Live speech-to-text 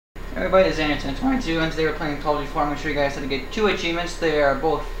Everybody, this is Xander1022, and today we're playing Call of Duty 4. I'm going to show you guys how to get 2 achievements. They are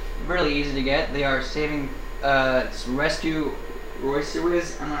both really easy to get. They are saving, it's Rescue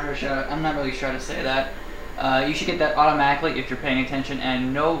Roycewicz. I'm not really sure how to say that. You should get that automatically if you're paying attention,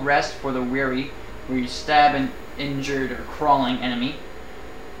 and No Rest for the Weary, where you stab an injured or crawling enemy.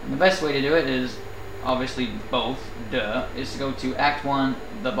 And the best way to do it is, obviously both, is to go to Act 1,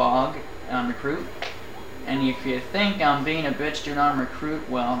 The Bog, on Recruit. And if you think I'm being a bitch doing on Recruit,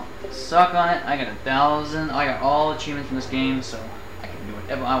 well, suck on it. I got 1,000. I got all achievements in this game, so I can do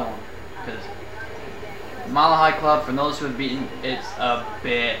whatever I want. Because Mile High Club, for those who have beaten, it's a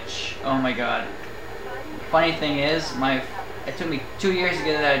bitch. Oh my god. Funny thing is, it took me 2 years to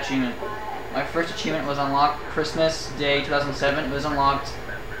get that achievement. My first achievement was unlocked Christmas Day 2007. It was unlocked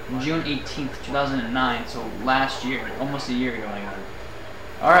June 18th, 2009. So last year, almost a year ago I got it.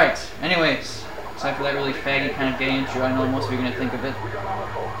 Alright, anyways. Aside for that really faggy kind of gay intro, I know most of you are going to think of it.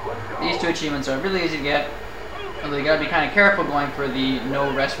 These 2 achievements are really easy to get, although you got to be kind of careful going for the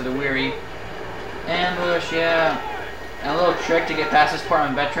No Rest for the Weary. Ambush, yeah. And a little trick to get past this part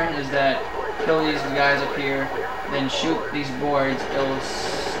on Veteran is that kill these guys up here, then shoot these boards. It'll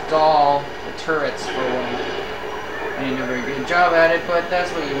stall the turrets for a while. I didn't do a very good job at it, but that's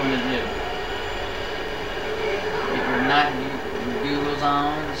what you want to do. If you're not googles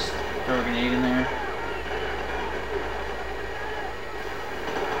on, just throw a grenade in there.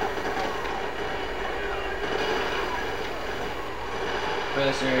 Clear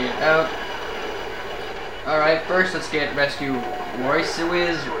this area out. Alright, first let's get Rescue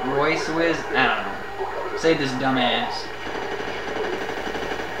Roycewicz, I don't know. Save this dumbass.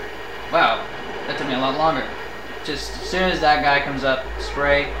 Wow, that took me a lot longer. Just as soon as that guy comes up,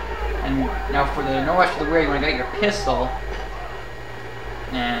 spray. And now for the No Rest for the Weary, you want to get your pistol.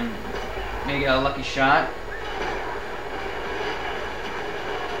 And maybe get a lucky shot.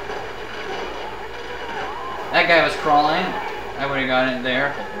 That guy was crawling. I would have gotten it there,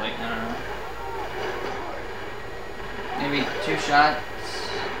 hopefully. I don't know. Maybe 2 shots.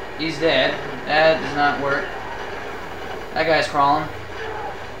 He's dead. That does not work. That guy's crawling.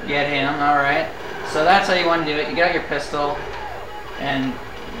 Get him. Alright. So that's how you want to do it. You got your pistol. And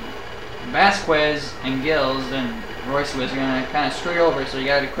Vasquez and Gills and Roycewicz are going to kind of screw you over, so you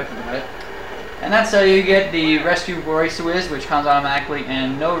got to be quick about it. And that's how you get the Rescue Roycewicz, which comes automatically,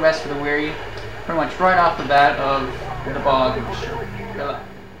 and No Rest for the Weary, pretty much right off the bat of the Bog. Good luck.